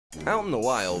Out in the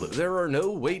wild, there are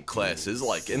no weight classes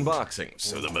like in boxing,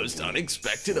 so the most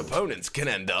unexpected opponents can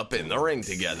end up in the ring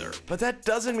together. But that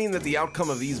doesn't mean that the outcome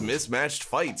of these mismatched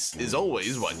fights is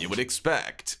always what you would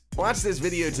expect. Watch this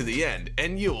video to the end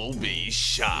and you'll be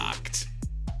shocked.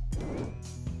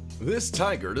 This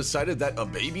tiger decided that a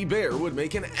baby bear would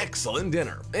make an excellent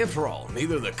dinner. After all,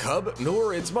 neither the cub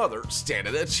nor its mother stand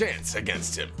a chance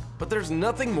against him. But there's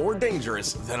nothing more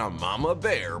dangerous than a mama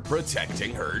bear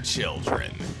protecting her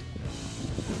children.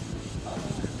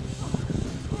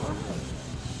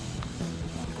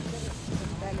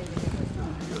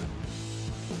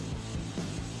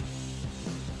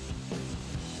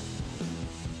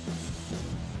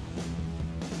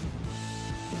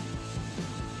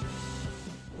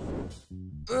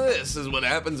 This is what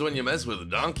happens when you mess with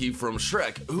Donkey from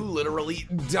Shrek, who literally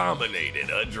dominated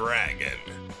a dragon.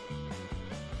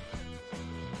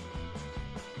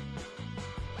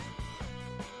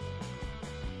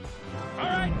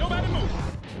 Alright, nobody move.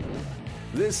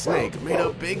 This snake made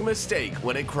a big mistake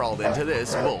when it crawled into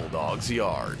this bulldog's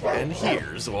yard, and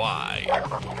here's why.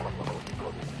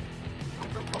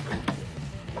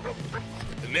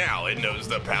 Now it knows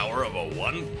the power of a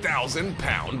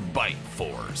 1,000-pound bite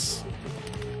force.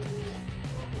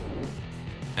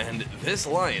 And this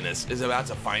lioness is about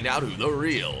to find out who the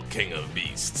real king of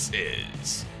beasts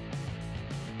is.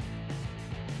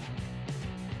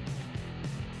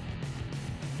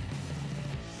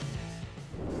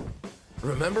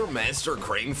 Remember Master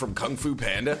Crane from Kung Fu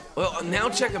Panda? Well, now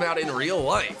check him out in real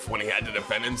life when he had to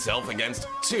defend himself against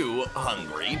 2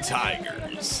 hungry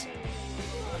tigers.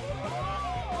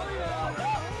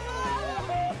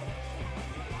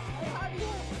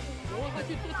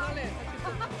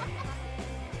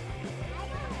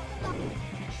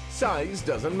 Size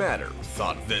doesn't matter,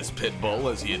 thought this pit bull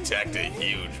as he attacked a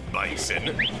huge bison.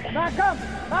 Back up!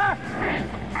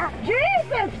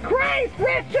 Jesus Christ,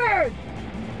 Richard!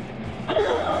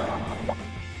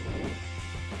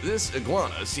 This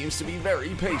iguana seems to be very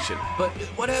patient, but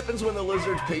what happens when the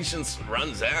lizard's patience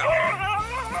runs out?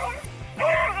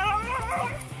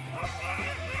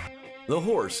 The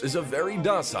horse is a very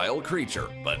docile creature,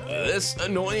 but this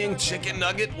annoying chicken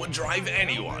nugget would drive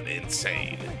anyone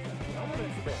insane.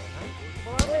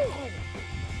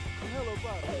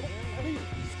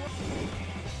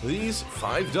 These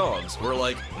 5 dogs were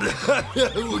like,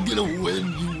 we're gonna win,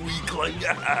 you weakling.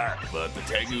 But the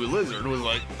Tegu lizard was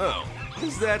like, oh,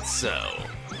 is that so?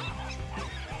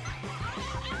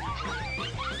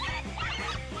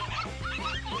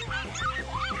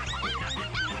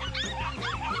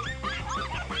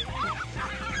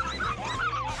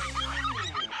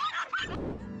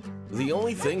 The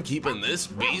only thing keeping this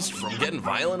beast from getting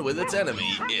violent with its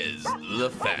enemy is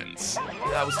the fence.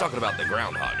 I was talking about the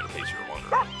groundhog, in case you're wondering.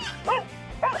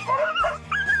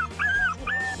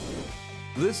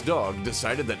 This dog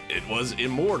decided that it was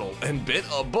immortal and bit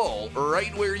a bull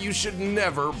right where you should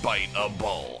never bite a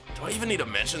bull. Do I even need to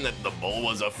mention that the bull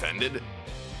was offended?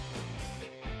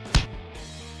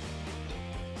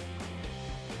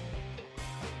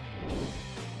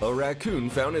 A raccoon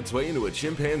found its way into a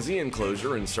chimpanzee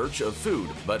enclosure in search of food,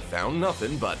 but found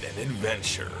nothing but an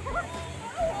adventure.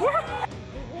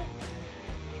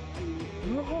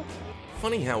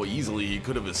 Funny how easily he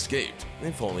could have escaped,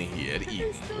 if only he had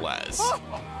eaten less.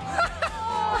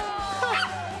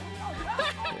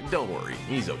 Don't worry,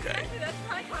 he's okay.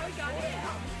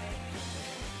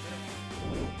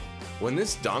 When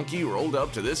this donkey rolled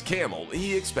up to this camel,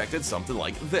 he expected something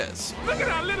like this. Look at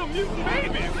our little mutant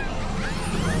babies.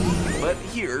 But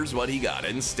here's what he got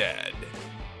instead.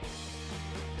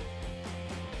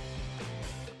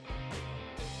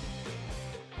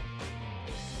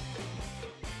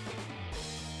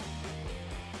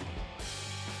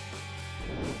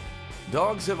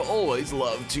 Dogs have always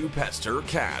loved to pester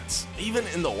cats, even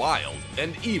in the wild,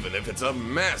 and even if it's a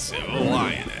massive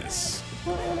lioness.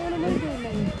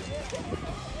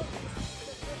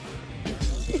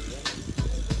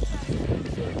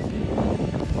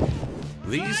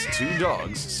 These 2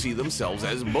 dogs see themselves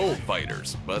as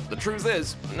bullfighters, but the truth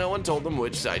is, no one told them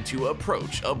which side to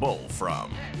approach a bull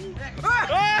from.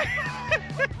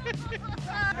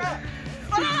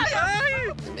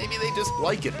 Maybe they just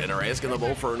like it and are asking the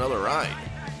bull for another ride.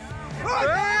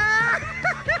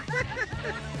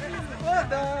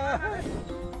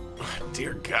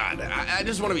 Dear God, I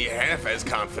just want to be half as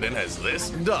confident as this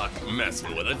duck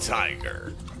messing with a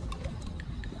tiger.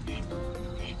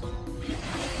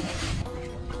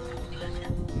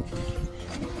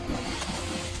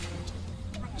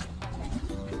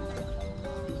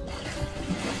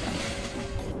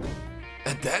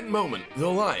 At that moment, the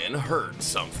lion heard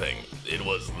something. it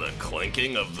was the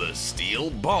clinking of the steel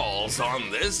balls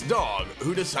on this dog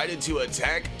who decided to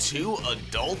attack 2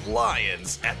 adult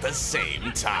lions at the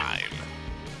same time.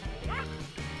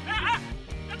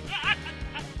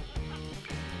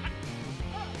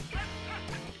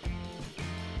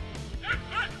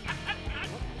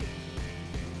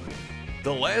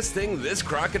 The last thing this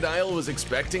crocodile was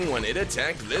expecting when it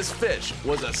attacked this fish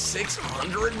was a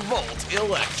 600-volt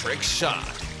electric shock.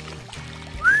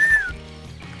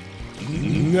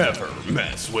 Never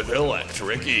mess with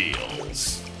electric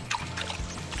eels.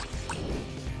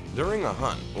 During a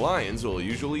hunt, lions will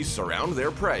usually surround their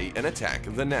prey and attack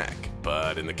the neck.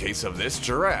 But in the case of this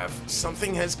giraffe,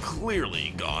 something has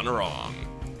clearly gone wrong.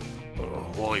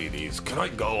 Ladies, can I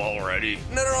go already?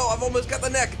 No, I've almost got the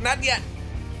neck, not yet.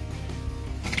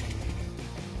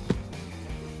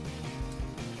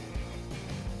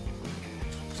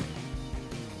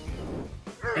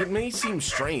 It may seem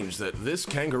strange that this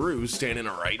kangaroo's standing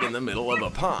right in the middle of a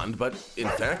pond, but in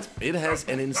fact, it has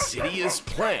an insidious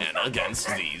plan against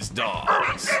these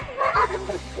dogs.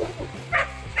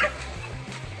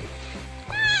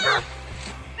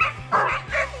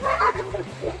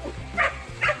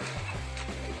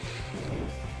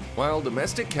 While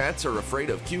domestic cats are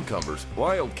afraid of cucumbers,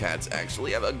 wild cats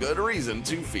actually have a good reason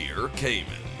to fear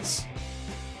caimans.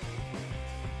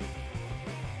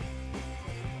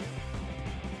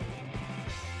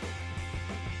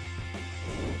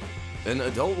 An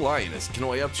adult lioness can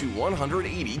weigh up to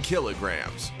 180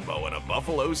 kilograms, but when a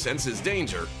buffalo senses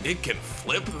danger, it can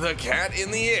flip the cat in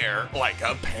the air like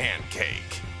a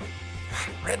pancake.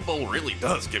 Red Bull really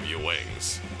does give you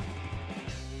wings.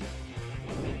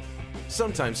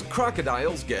 Sometimes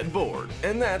crocodiles get bored,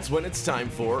 and that's when it's time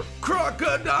for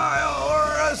crocodile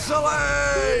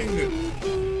wrestling!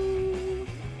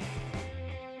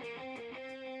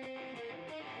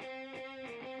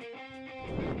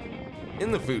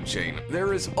 In the food chain,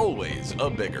 there is always a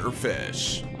bigger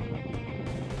fish.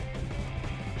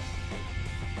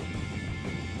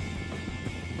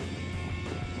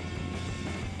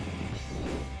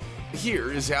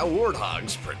 Here is how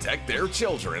warthogs protect their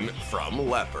children from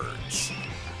leopards.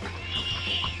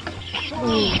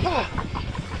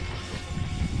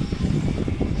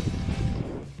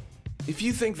 If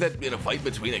you think that in a fight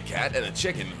between a cat and a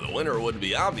chicken, the winner would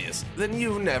be obvious, then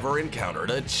you've never encountered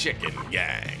a chicken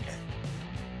gang.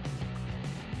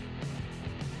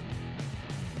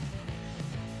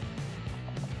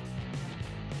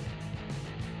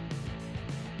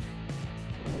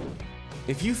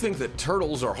 If you think that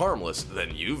turtles are harmless,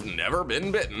 then you've never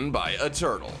been bitten by a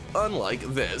turtle, unlike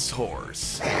this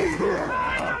horse.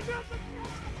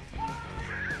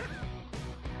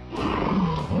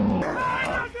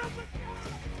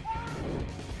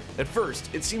 At first,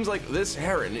 it seems like this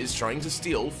heron is trying to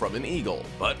steal from an eagle,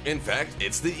 but in fact,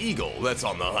 it's the eagle that's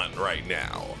on the hunt right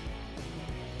now.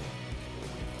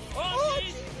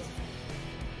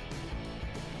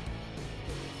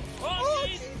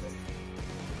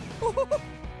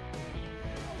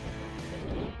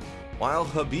 While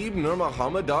Habib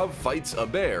Nurmagomedov fights a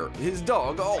bear, his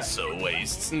dog also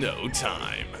wastes no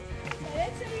time.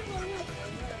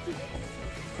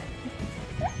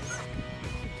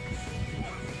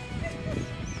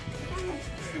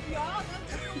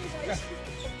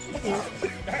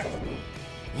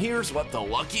 Here's what the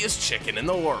luckiest chicken in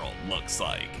the world looks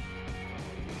like.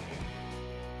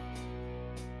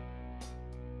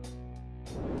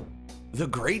 The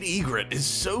great egret is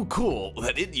so cool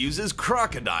that it uses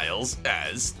crocodiles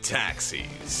as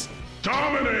taxis.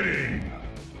 Dominating!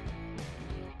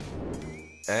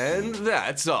 And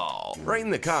that's all. Write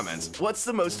in the comments, what's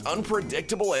the most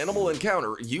unpredictable animal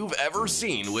encounter you've ever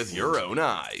seen with your own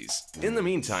eyes? In the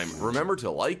meantime, remember to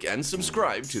like and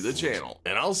subscribe to the channel,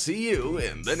 and I'll see you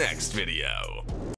in the next video.